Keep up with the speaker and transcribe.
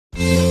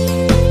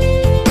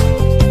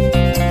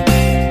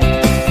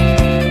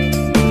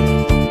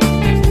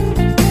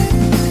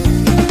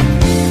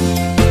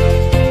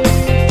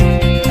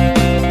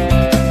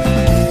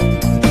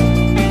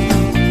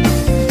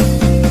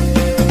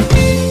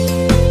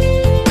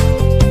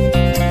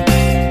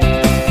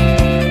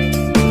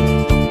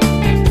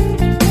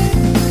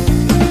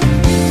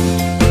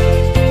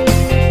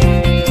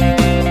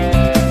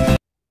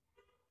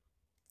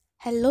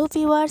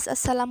Viewers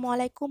আসসালামু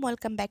আলাইকুম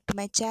welcome back to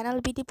my channel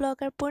BD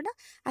blogger Purna.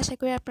 আশা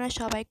করি আপনারা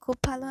সবাই খুব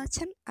ভালো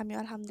আছেন। আমি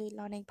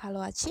আলহামদুলিল্লাহ অনেক ভালো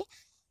আছি।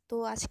 তো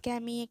আজকে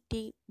আমি একটি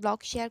ব্লগ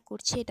শেয়ার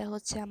করছি। এটা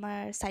হচ্ছে আমার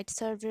সাইট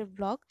সার্ভের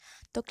ব্লগ।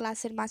 তো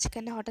ক্লাসের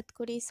মাঝখানে হঠাৎ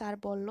করেই স্যার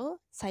বলল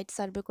সাইট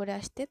সার্ভে করে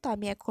আসতে। তো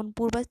আমি এখন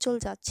পূর্বাচল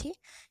যাচ্ছি।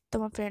 তো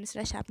আমার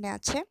ফ্রেন্ডসরা সামনে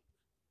আছে।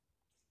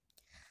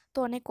 তো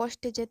অনেক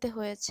কষ্টে যেতে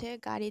হয়েছে,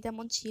 গাড়ি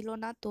তেমন ছিল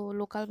না, তো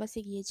লোকাল বাসে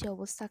গিয়েছি,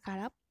 অবস্থা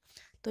খারাপ।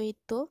 তো এই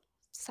তো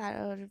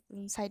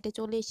সাইডে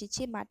চলে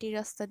এসেছি, মাটির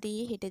রাস্তা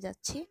দিয়ে হেঁটে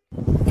যাচ্ছি।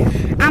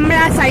 আমরা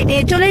সাইডে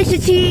চলে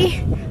এসেছি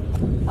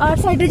আর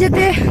সাইডে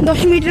যেতে 10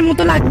 মিনিটের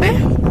মতো লাগবে।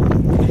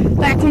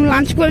 তো এখন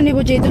লাঞ্চ করে নেব,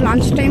 যেহেতু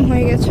লাঞ্চ টাইম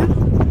হয়ে গেছে।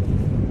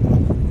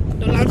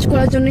 তো লাঞ্চ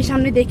করার জন্য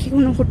সামনে দেখি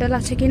কোনো হোটেল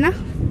আছে কিনা।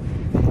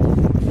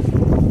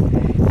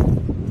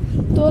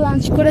 তো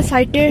লাঞ্চ করে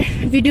সাইটের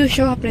ভিডিও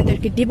সহ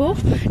আপনাদেরকে দিব।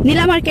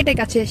 নীলা মার্কেটের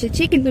কাছে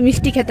এসেছি, কিন্তু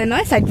মিষ্টি খেতে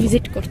নয়, সাইট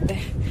ভিজিট করতে।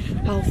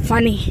 How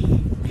funny!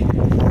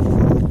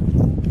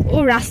 ও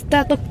রাস্তা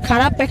তো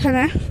খারাপ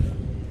এখানে।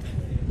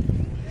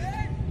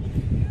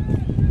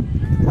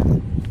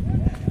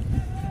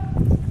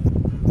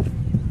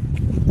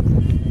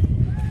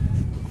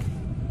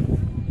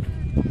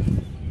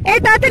 এই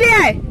তাড়াতাড়ি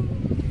আয়।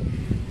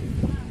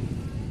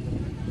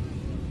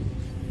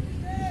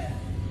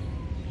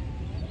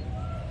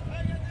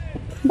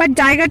 বাট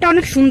জায়গাটা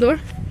অনেক সুন্দর।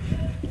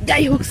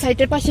 যাই হোক,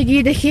 সাইটের পাশে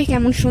গিয়ে দেখি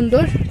কেমন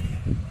সুন্দর।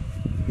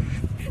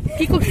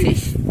 কি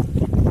করছিস?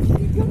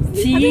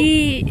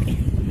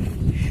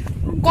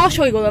 কষ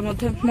হয়ে গেল,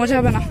 মধ্যে মজা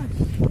হবে না।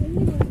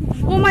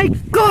 ও মাই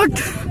গড!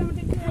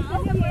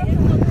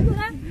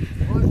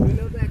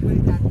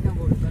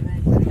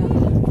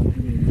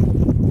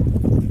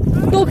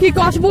 তো কি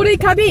কষ বড়ি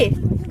খাবি?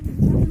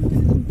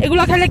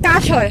 এগুলো খেলে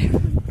কাশ হয়।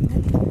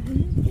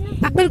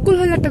 আপেল কুল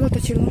হলে একটা কথা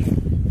ছিল।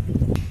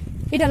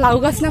 এটা লাউ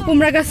গাছ না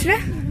কুমড়া গাছ রে?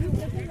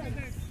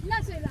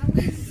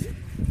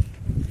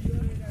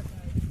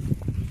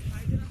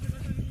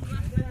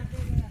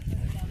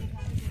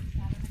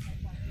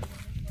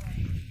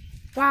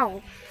 ওয়াও,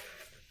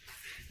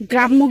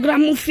 গ্রাম্য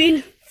গ্রাম্য ফিল।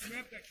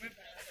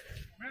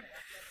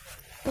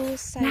 তো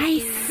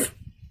সাইডে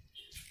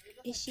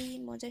এসেই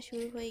মজা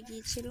শুরু হয়ে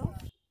গিয়েছিল,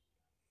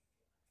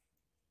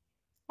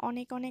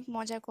 অনেক অনেক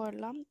মজা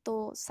করলাম। তো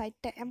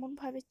সাইডটা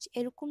এমনভাবে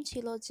এরকম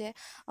ছিল যে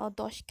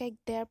 10 কাইক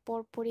দেওয়ার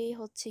পরপরই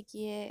হচ্ছে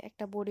গিয়ে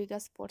একটা বড়ই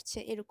গাছ পড়ছে,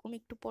 এরকম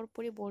একটু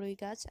পরপরই বড়ই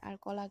গাছ আর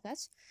কলা গাছ।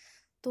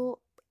 তো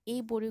এই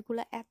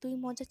বড়িগুলো এতই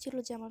মজা ছিল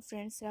যে আমার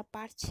ফ্রেন্ডসরা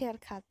পারছে আর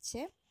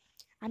খাচ্ছে।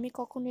 আমি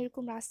কখনো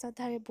এরকম রাস্তার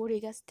ধারে বড়ি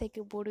গাছ থেকে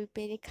বড়ি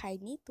পেড়ে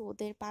খাইনি, তো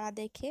ওদের পাড়া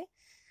দেখে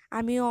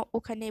আমিও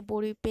ওখানে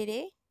বড়ি পেড়ে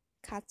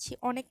খাচ্ছি,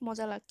 অনেক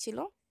মজা লাগছিল।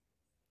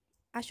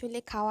 আসলে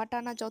খাওয়াটা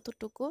না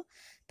যতটুকু,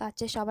 তার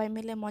চেয়ে সবাই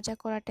মিলে মজা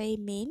করাটাই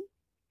মেইন।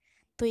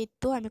 তো এই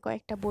তো আমি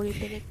কয়েকটা বড়ি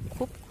পেড়ে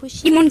খুব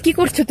খুশি। ইমন, কি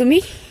করছো তুমি?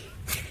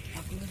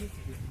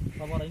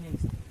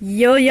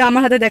 ইয়ো ইয়ো,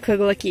 আমার হাতে দেখো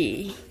এগুলো কি।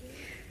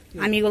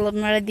 আমি এগুলো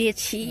আপনারা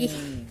দিয়েছি।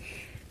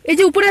 এই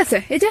যে উপরে আছে,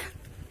 এই যে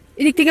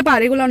এদিক থেকে পার,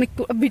 এগুলো অনেক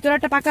ভিতরে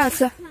একটা পাকা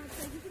আছে,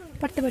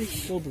 পারতে পারিস।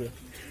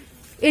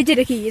 এই যে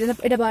দেখি,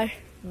 এটা বার।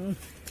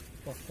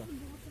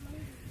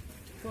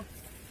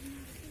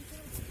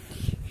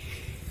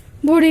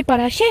 বড়ি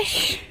পাড়া শেষ,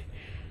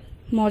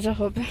 মজা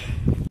হবে।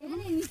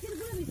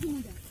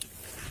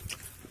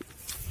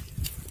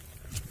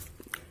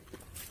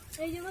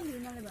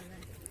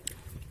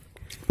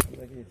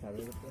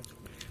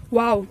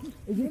 ওয়াও,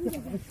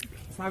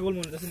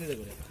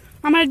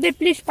 আমার দে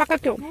প্লিজ পাকা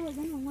কেউ।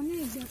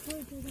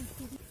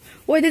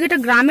 ওই দিকে একটা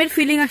গ্রামের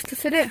ফিলিং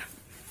আসতেছে রে।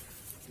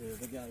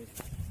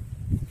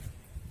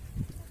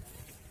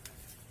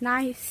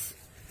 নাইস।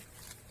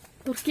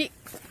 তোর কি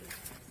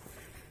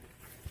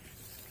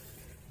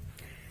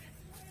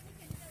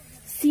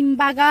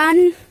সিমবাগান?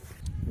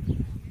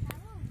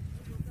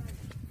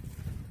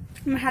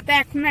 আমার হাতে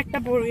এখনো একটা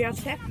বড়ি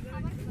আছে।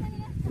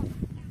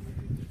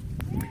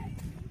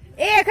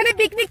 এখানে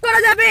পিকনিক করা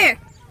যাবে।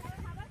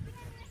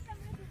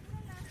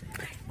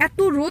 এত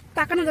রোদ,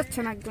 তাকানো যাচ্ছে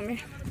না একদমই।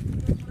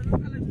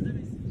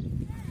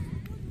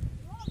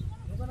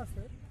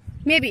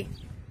 মেবি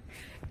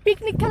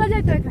পিকনিক খেলা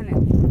যায় তো এখানে।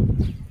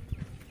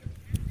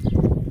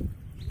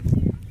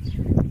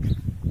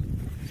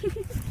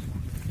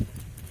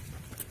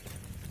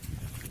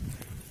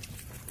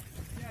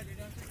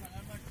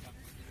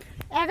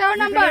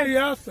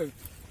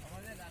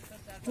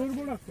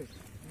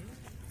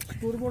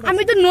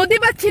 আমি তো নদী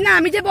পাচ্ছি না,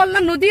 আমি যে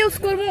বললাম নদী ইউজ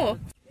করবো।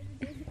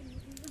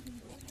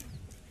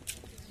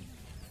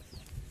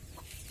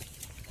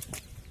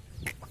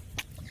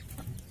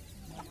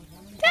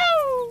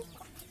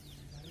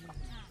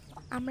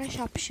 আমরা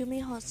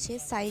সবসময় হচ্ছে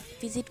সাইট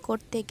ভিজিট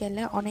করতে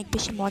গেলে অনেক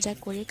বেশি মজা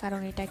করি,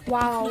 কারণ এটা একটা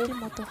পিকনিকের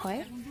মতো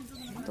হয়।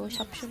 তো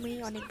সবসময়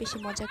অনেক বেশি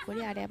মজা করি।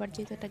 আর এবার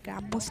যেহেতু একটা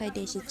গ্রাম্য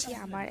সাইডে এসেছি,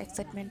 আমার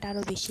এক্সাইটমেন্ট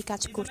আরও বেশি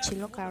কাজ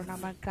করছিল, কারণ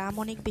আমার গ্রাম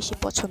অনেক বেশি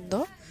পছন্দ।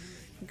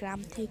 গ্রাম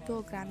থেকেও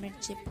গ্রামের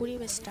যে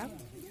পরিবেশটা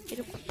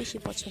এরকম বেশি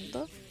পছন্দ,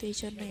 তো এই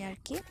জন্যই আর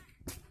কি।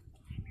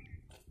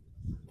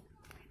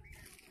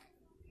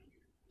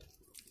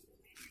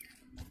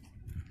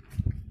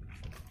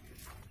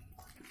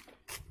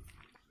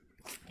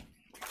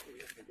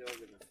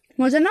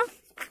 মজা না?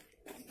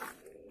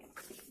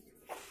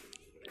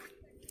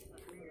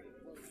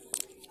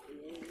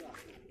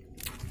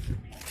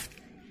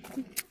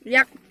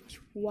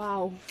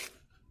 ওয়াও,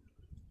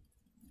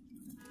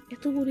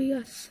 এত বড়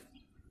গাছ।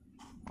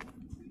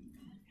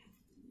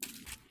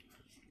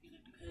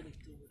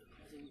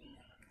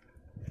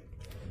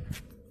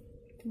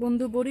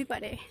 বন্ধু বড়ি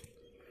পারে।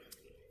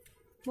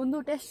 বন্ধু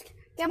টেস্ট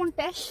কেমন?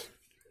 টেস্ট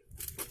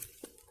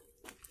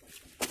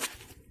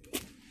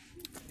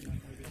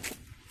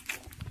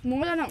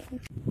মজা না?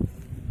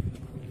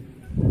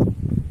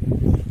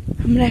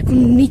 আমরা এখন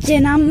নিচে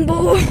নামবো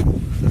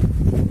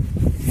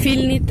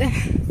ফিল নিতে।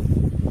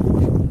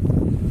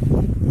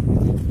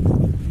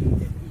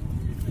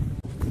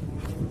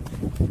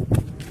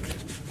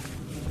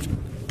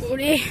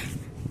 ওরে,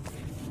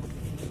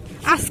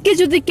 আজকে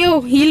যদি কেউ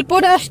হিল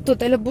পরে আসতো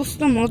তাহলে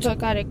বুঝতো মজা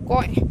কারে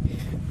কয়।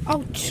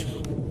 আউট।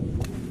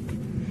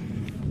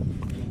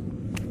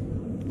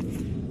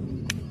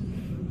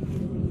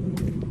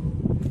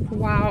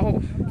 Wow,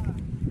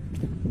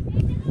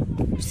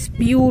 it's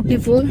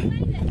beautiful.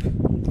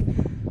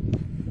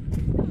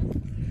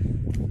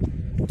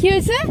 কি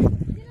হয়েছে?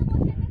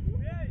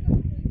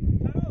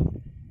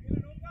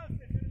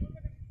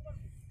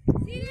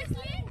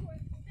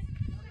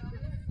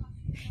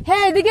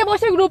 হ্যাঁ, এদিকে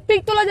বসে গ্রুপ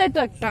পিক তোলা যায় তো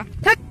একটা।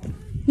 থাক,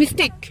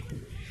 মিস্টেক,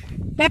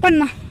 ব্যাপার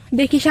না।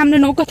 দেখি সামনে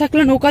নৌকা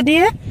থাকলে নৌকা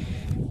দিয়ে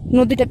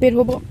নদীটা পের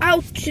হবো।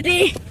 আউট রে,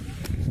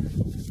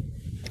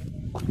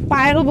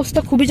 পায়ের অবস্থা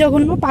খুবই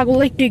জঘন্য, পাগল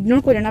একটু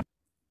ইগনোর করে না।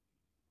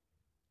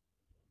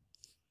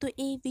 তো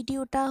এই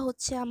ভিডিওটা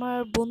হচ্ছে আমার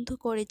বন্ধু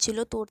করেছিল,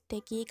 তোর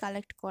থেকেই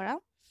কালেক্ট করা।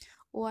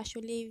 ও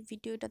আসলে এই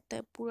ভিডিওটাতে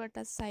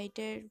পুরাটা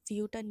সাইডের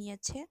ভিউটা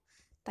নিয়েছে,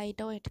 তাই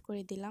এটাও অ্যাড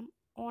করে দিলাম।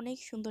 অনেক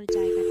সুন্দর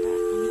জায়গাটা,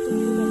 আমি তো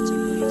খুব এনজয়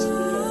করেছি।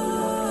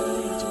 আপনারাও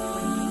এনজয়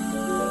করেন।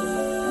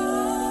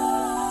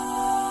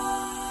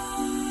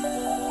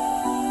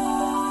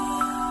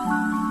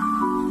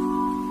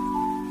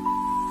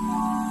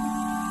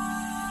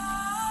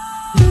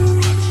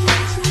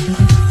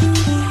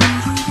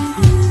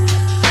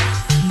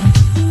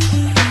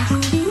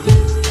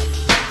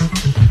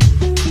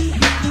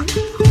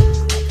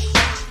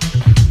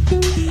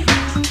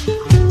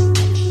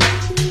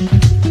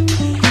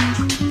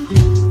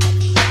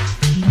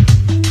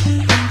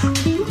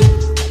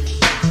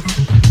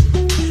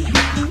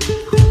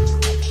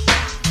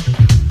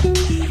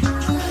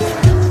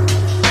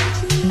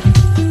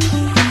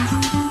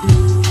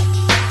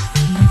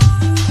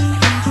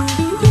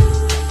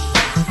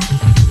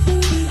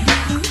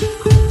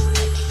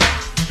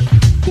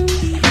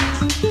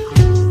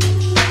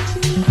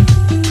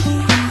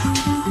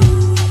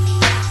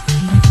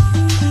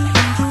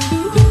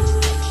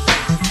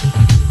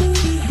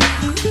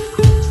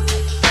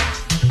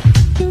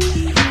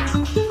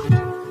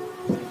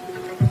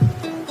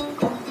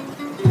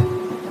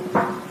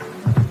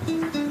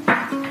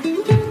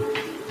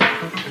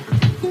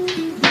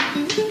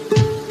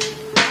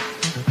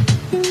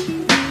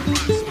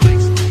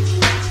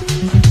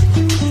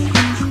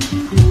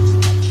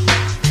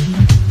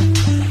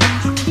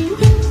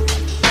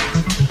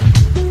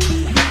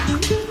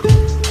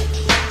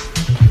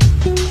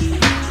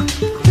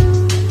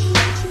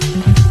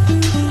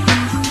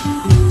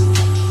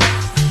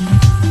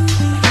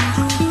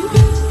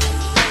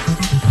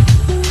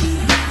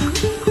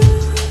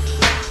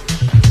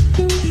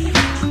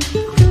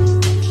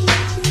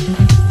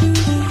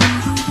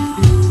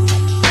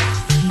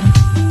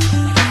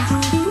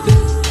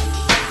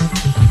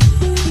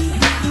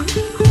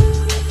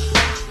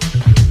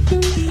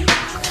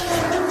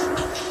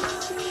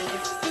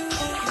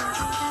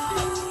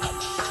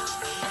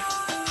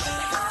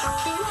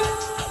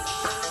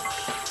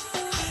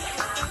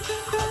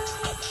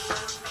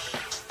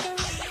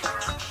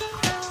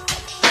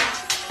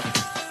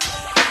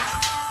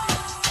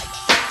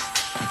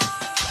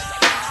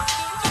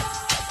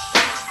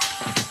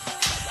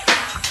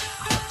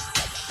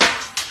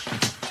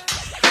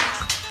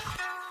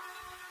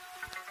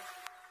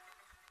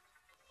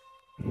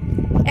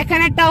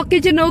 এখানে একটা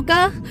অকেজো নৌকা,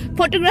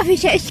 ফটোগ্রাফি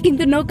শেষ,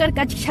 কিন্তু নৌকার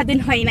কাজ স্বাধীন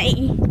হয় নাই।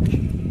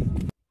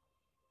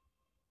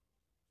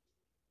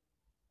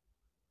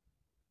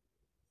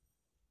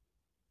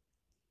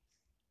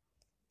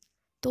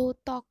 তো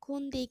তখন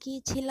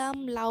দেখিয়েছিলাম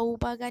লাউ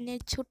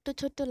বাগানের ছোট্ট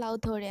ছোট্ট লাউ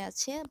ধরে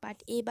আছে, বাট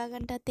এই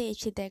বাগানটাতে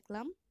এসে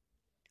দেখলাম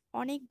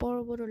অনেক বড়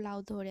বড় লাউ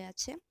ধরে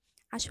আছে।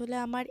 আসলে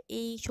আমার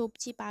এই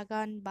সবজি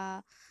বাগান বা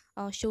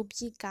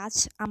সবজি গাছ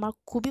আমার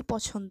খুবই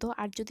পছন্দ।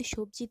 আর যদি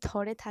সবজি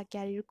ধরে থাকে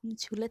আর এরকম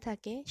ঝুলে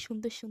থাকে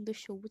সুন্দর সুন্দর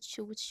সবুজ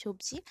সবুজ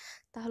সবজি,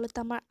 তাহলে তো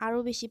আমার আরও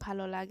বেশি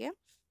ভালো লাগে।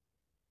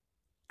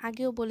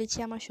 আগেও বলেছি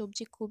আমার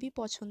সবজি খুবই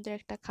পছন্দের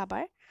একটা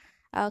খাবার।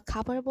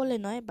 খাবার বলে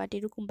নয়, বাট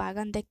এরকম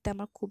বাগান দেখতে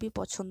আমার খুবই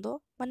পছন্দ,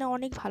 মানে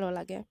অনেক ভালো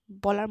লাগে,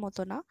 বলার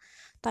মতো না।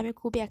 তো আমি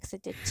খুবই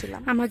এক্সাইটেড ছিলাম।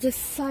 আমাদের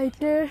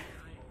সাইটের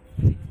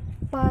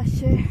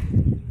পাশে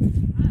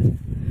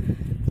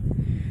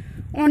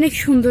অনেক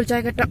সুন্দর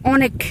জায়গাটা,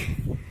 অনেক।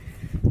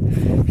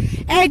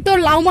 এই তোর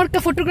লাউ মার্কা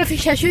ফটোগ্রাফি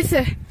শেষ হয়েছে।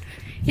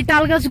 এই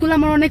তাল গাছগুলো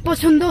আমার অনেক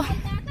পছন্দ।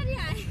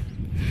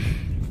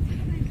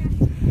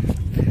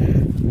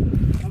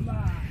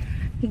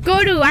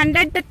 গরু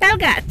আন্ডার দ্য তাল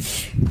গাছ।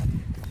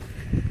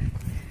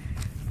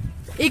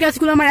 এই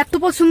গাছগুলো আমার এত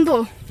পছন্দ।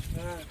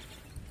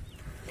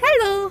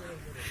 হ্যালো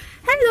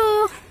হ্যালো,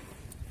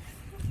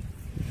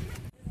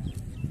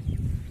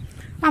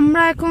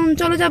 আমরা এখন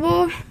চলে যাব,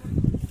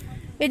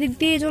 এদিক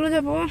দিয়ে চলে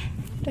যাব,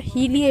 একটা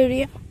হিলি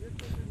এরিয়া।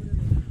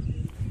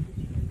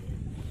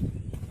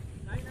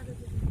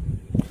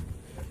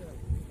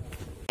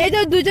 এই যে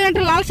দুজন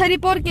একটা লাল শাড়ি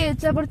পরকে,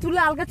 তারপর চুলে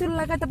আলগা চুল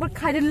লাগা, তারপর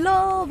খাইলো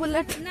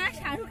বলে না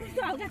শাহরুখের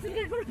তো আলগা চুল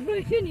কোনো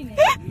প্রয়োজনই নেই,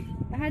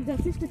 হ্যাঁ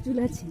যথেষ্ট চুল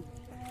আছে,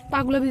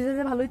 পাগুলো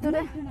ভিজেছে ভালোই তো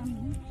রে।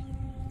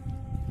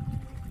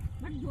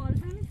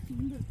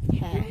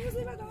 হ্যাঁ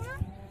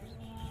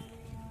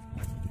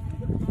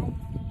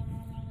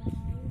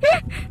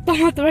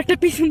তোমার একটা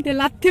পিছন দিয়ে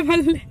লাথতে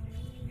পারলে।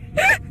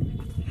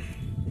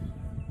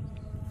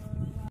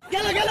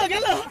 গেল গেল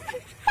গেল,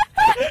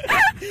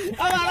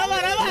 আবার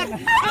আবার আবার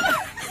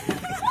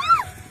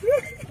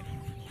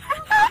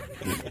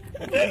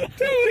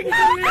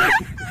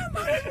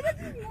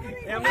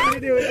এমন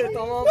ভিডিও হইছে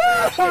তোমার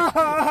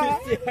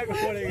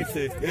পড়ে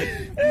গেছে।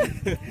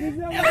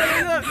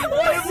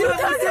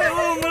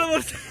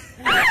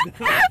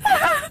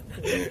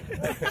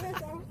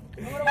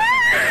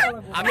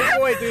 আমি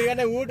কই তুই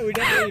এখানে উঠ,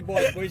 উইটা তুই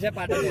বল পয়সা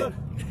পাঠাবো।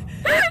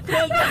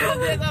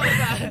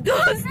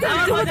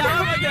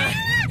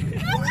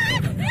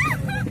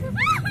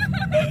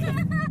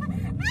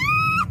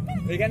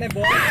 এখানে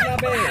বস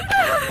যাবে,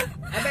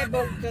 আবে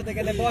বস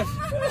এখানে বস,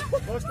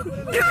 বস তো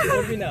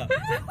করবি না।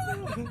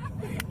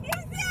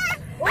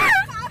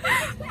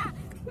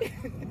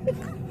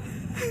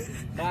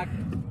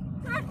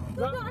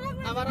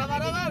 আবার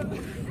আবার আবার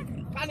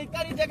কানি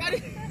কানি যে কানি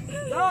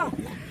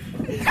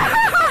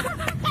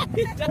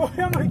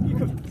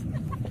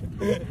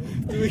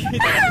তুই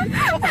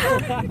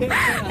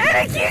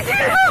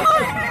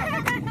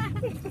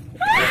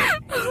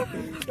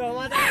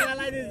টমাটো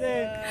গালাই দিছে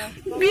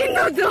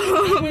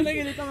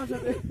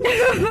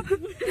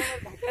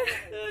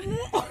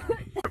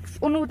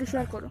অনুভূতি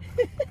শেয়ার করো।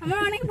 আমার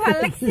অনেক ভালো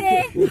লাগছে,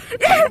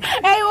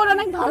 এই ওর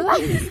অনেক ভালো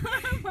লাগছে।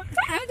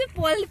 আমি তো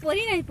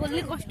পড়ি নাই,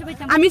 পড়লে কষ্ট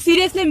পেতাম। আমি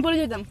সিরিয়াসলি আমি পড়ে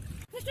যেতাম।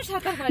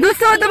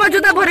 দোস্ত তোমার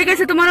জুতা ভরে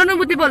গেছে, তোমার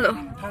অনুভূতি বলো।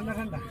 ঠান্ডা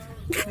ঠান্ডা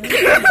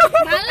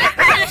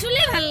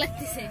আসলে ভালো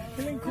লাগতেছে,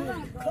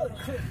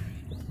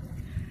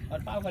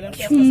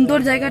 সুন্দর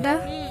জায়গাটা।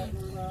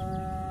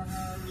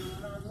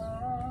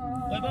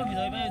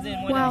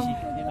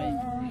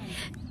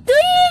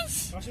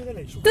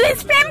 তুই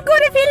স্প্যাম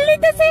করে ফেললি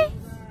তো সে।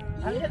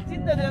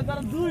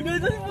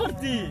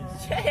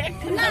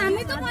 না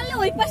আমি তো বললে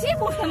ওই পাশেই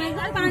বসতাম,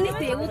 একবার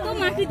পানিতে, ও তো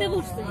মাটিতে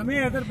বসতো। আমি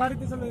এদের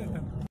বাড়িতে চলে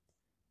যেতাম।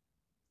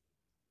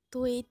 তো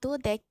এই তো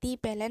দেখতেই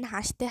পেলেন,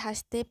 হাসতে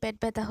হাসতে পেট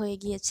ব্যথা হয়ে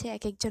গিয়েছে,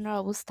 এক একজনের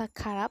অবস্থা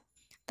খারাপ।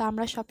 তো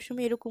আমরা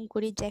সবসময় এরকম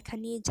করি,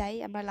 যেখানেই যাই,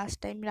 আমরা লাস্ট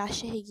টাইম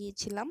রাজশাহী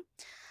গিয়েছিলাম,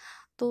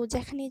 তো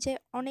যেখানেই যাই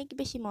অনেক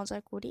বেশি মজা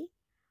করি।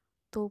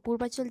 তো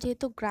পূর্বাচল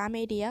যেহেতু গ্রাম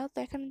এরিয়া, তো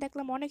এখানে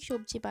দেখলাম অনেক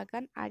সবজি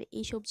বাগান, আর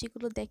এই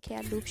সবজিগুলো দেখে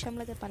আর লোভ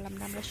সামলাতে পারলাম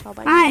না, আমরা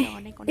সবাই মিলে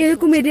অনেক অনেক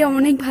এরকম সবজি এরিয়া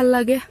পারলাম। অনেক ভাল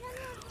লাগে,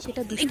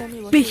 সেটা দুষ্টামি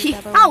বেশি। বলতে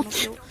আবার অন্য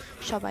কেউ,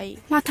 সবাই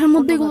মাথার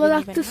মধ্যে এগুলো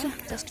লাগতেছে।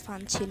 জাস্ট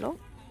ফান ছিল।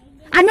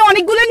 আমি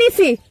অনেকগুলো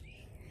নিয়েছি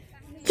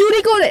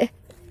চুরি করে।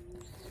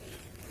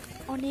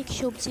 অনেক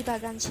সবজি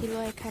বাগান ছিল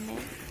এখানে।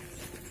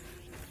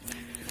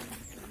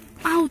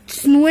 আউট,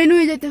 নুয়ে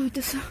নুয়ে যেতে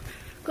হইতেছে,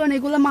 কারণ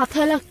এগুলো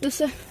মাথায়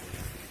লাগতেছে,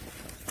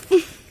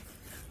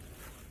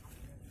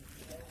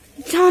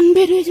 জান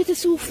বের হয়ে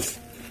যেতেছে।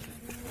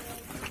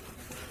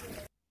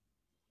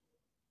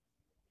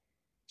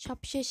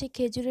 সবশেষে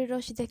খেজুরের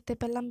রস দেখতে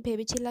পেলাম,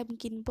 ভেবেছিলাম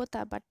কিনবো,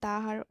 বাট তা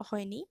আর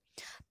হয়নি।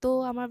 তো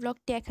আমার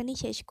ব্লগটি এখানেই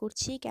শেষ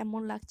করছি,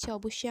 কেমন লাগছে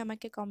অবশ্যই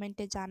আমাকে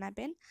কমেন্টে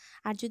জানাবেন।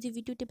 আর যদি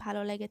ভিডিওটি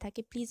ভালো লাগে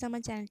থাকে প্লিজ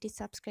আমার চ্যানেলটি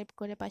সাবস্ক্রাইব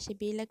করে পাশে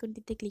বেল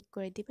আইকনটিতে ক্লিক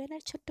করে দিবেন,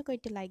 আর ছোট্ট করে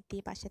একটি লাইক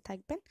দিয়ে পাশে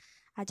থাকবেন।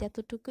 আজ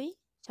এতটুকুই,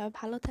 সবাই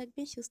ভালো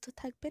থাকবেন, সুস্থ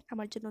থাকবেন,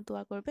 আমার জন্য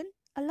দোয়া করবেন।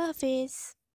 আল্লাহ হাফেজ।